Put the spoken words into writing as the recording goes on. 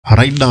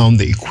write down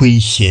the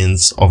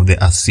equations of the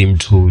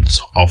asymptotes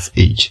of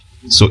h.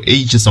 So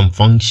h is some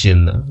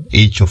function,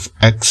 h of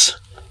x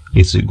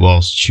is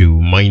equals to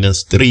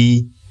minus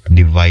 3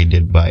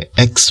 divided by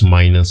x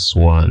minus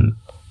 1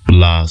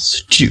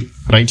 plus 2,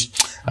 right?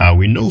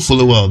 We know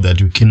fully well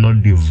that we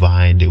cannot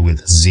divide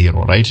with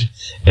 0, right?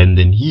 And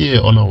then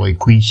here on our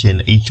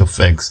equation h of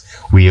x,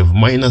 we have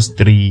minus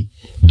 3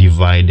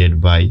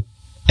 divided by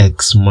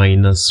x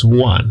minus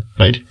 1,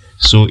 right?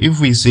 So if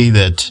we say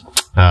that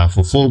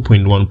for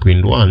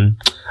 4.1.1,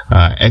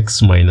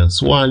 x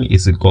minus 1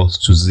 is equals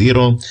to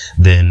 0,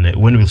 then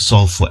when we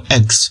solve for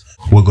x,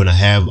 we're going to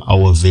have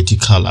our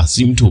vertical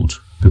asymptote,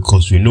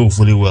 because we know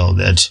fully well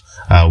that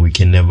we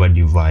can never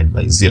divide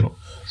by 0.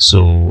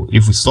 So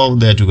if we solve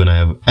that, we're going to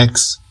have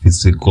x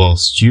is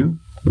equals to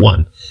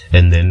 1.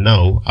 And then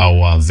now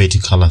our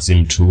vertical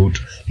asymptote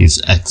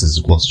is x is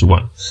equals to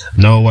 1.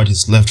 Now what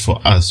is left for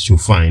us to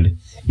find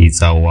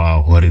is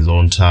our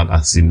horizontal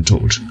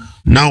asymptote.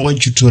 Now I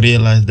want you to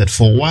realize that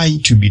for y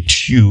to be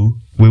 2,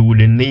 we would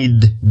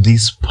need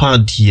this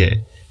part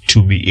here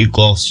to be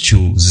equals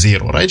to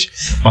 0, right?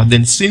 But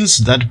then since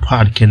that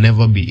part can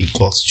never be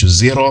equals to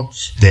 0,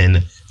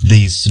 then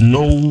there is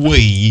no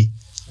way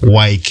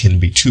y can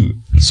be 2.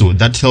 So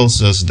that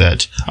tells us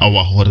that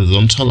our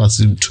horizontal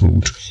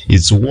asymptote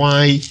is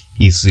y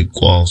is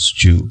equals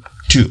to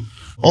 2.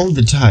 All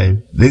the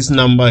time, this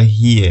number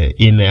here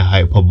in a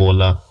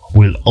hyperbola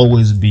will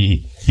always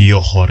be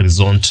your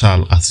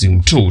horizontal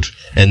asymptote.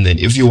 And then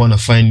if you want to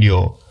find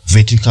your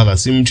vertical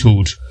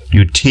asymptote,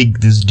 you take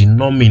this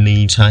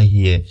denominator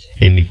here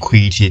and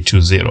equate it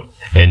to 0,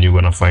 and you're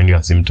going to find your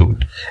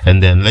asymptote.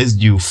 And then let's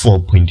do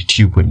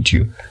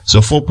 4.2.2.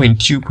 So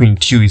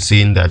 4.2.2 is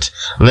saying that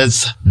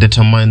let's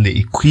determine the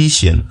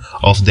equation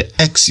of the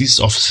axis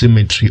of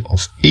symmetry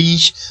of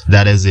h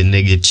that has a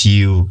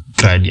negative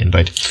gradient,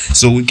 right?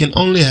 So we can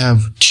only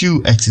have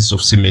two axes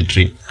of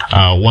symmetry,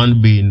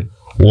 one being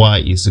y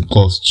is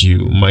equals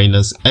to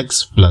minus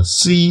x plus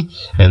c,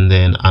 and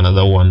then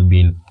another one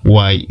being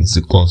y is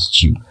equals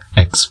to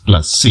x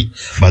plus c.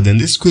 But then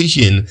this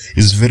equation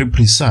is very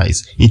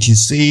precise. It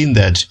is saying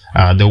that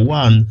the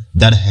one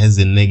that has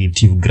a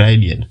negative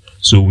gradient,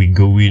 so we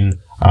go in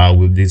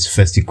with this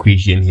first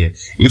equation here.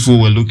 If we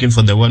were looking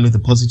for the one with the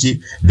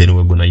positive, then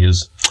we're gonna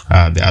use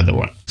the other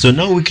one. So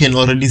now we can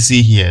already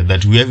see here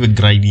that we have a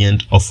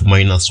gradient of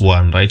minus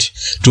 1, right?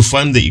 To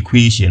find the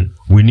equation,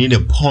 we need a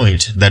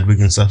point that we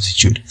can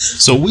substitute.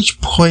 So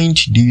which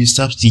point do you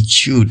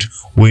substitute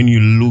when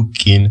you're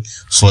looking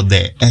for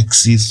the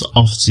axis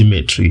of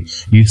symmetry?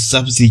 You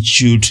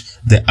substitute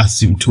the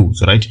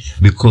asymptotes, right?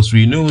 Because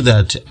we know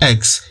that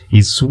x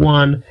is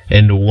 1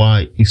 and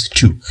y is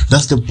 2.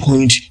 That's the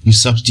point you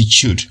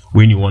substitute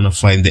when you want to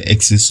find the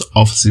axis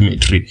of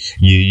symmetry.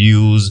 You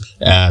use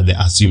the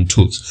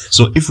asymptotes.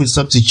 So if we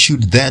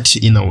substitute that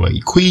in our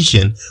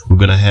equation, we're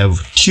going to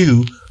have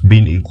 2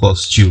 being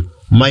equals to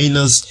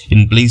minus,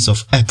 in place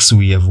of x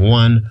we have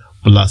 1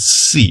 plus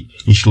c.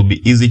 It should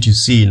be easy to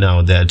see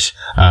now that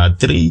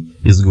 3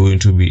 is going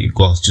to be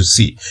equals to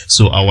c.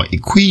 So our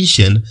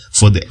equation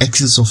for the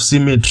axis of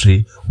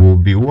symmetry will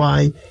be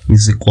y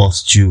is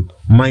equals to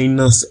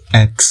minus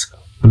x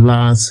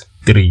plus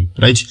 3,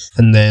 right?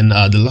 And then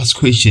the last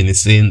question is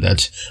saying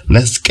that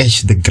let's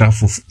sketch the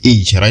graph of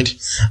h, right?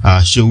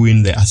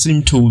 Showing the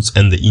asymptotes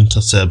and the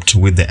intercept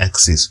with the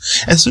axis.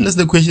 As soon as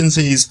the question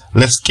says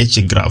let's sketch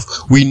a graph,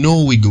 we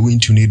know we're going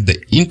to need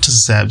the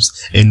intercepts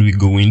and we're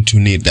going to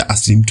need the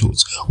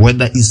asymptotes,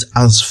 whether it's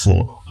asked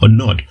for or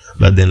not.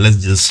 But then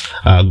let's just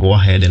go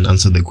ahead and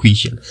answer the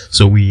question.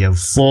 So we have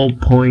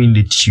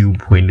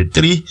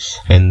 4.2.3,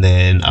 and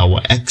then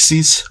our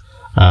axis,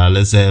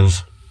 let's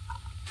have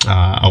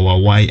our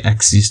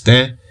y-axis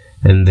there,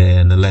 and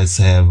then let's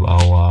have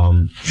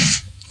our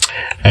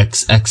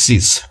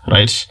x-axis,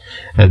 right?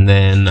 And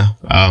then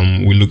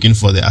we're looking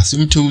for the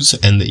asymptotes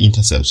and the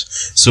intercepts.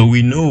 So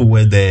we know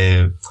where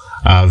the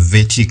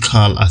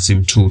vertical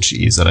asymptote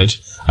is, right?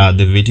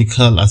 The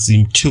vertical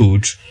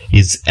asymptote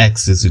is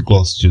x is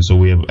equals to, so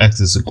we have x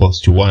is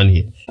equals to 1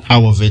 here.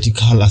 Our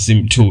vertical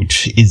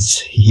asymptote is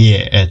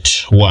here at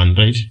 1,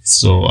 right?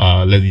 So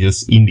let's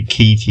just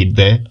indicate it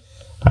there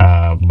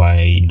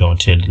by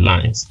dotted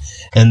lines.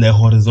 And the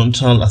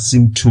horizontal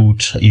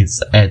asymptote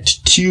is at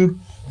 2,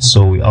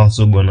 so we're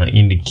also gonna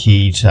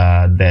indicate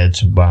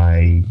that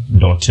by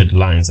dotted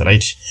lines,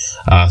 right?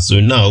 So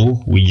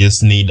now we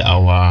just need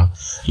our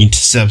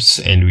intercepts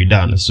and we're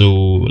done. So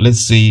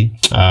let's say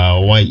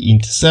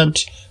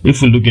y-intercept.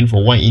 If we're looking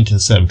for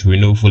y-intercept, we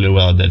know fully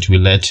well that we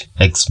let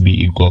x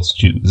be equals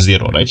to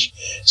 0, right?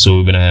 So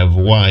we're gonna have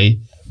y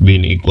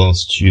being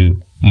equals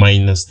to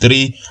minus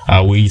 3.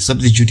 We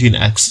substituting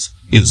x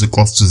is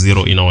equals to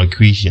 0 in our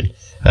equation,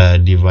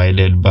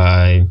 divided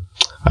by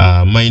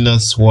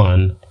minus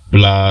 1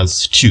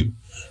 plus 2.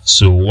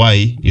 So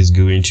y is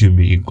going to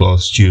be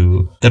equals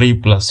to 3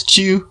 plus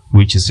 2,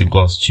 which is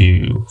equals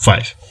to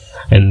 5.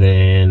 And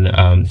then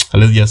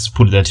let's just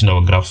put that in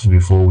our graph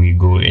before we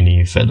go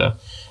any further.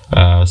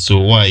 So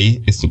y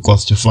is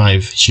equals to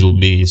 5 should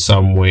be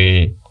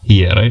somewhere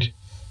here, right?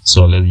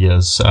 So let's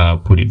just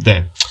put it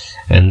there.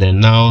 And then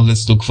now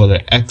let's look for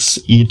the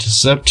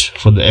x-intercept.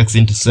 For the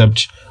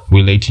x-intercept,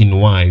 we're letting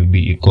y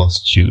be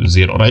equals to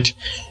 0, right?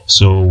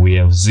 So we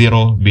have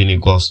 0 being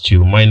equals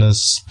to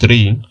minus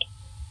 3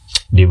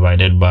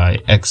 divided by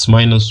x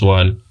minus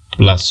 1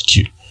 plus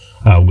 2.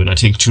 We're going to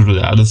take 2 to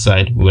the other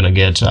side. We're going to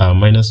get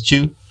minus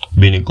 2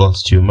 being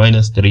equals to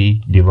minus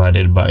 3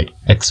 divided by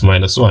x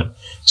minus 1.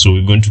 So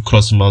we're going to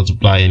cross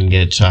multiply and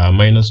get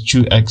minus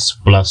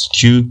 2x plus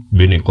 2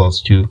 being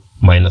equals to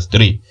minus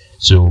 3.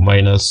 So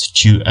minus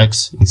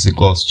 2x is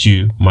equals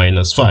to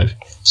minus 5.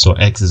 So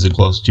x is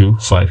equals to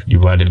 5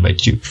 divided by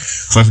 2.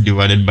 5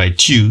 divided by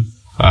 2,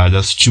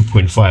 that's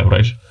 2.5,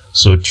 right?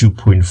 So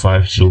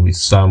 2.5 should be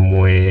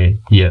somewhere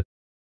here.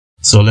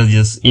 So let's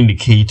just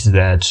indicate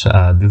that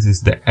this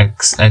is the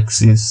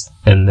x-axis,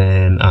 and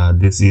then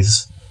this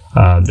is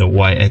the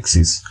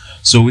y-axis.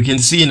 So we can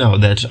see now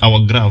that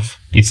our graph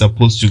is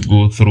supposed to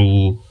go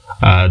through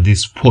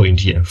this point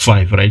here,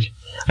 5, right?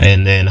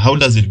 And then how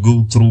does it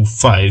go through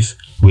 5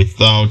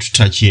 without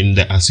touching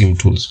the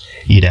asymptotes?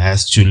 It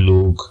has to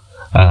look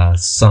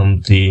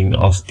something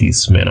of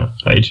this manner,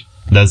 right?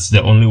 That's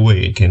the only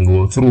way it can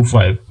go through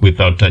 5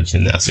 without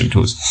touching the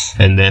asymptotes.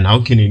 And then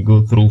how can it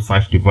go through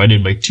 5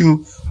 divided by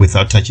 2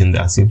 without touching the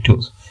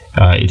asymptotes?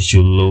 It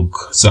should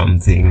look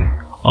something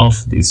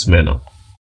of this manner.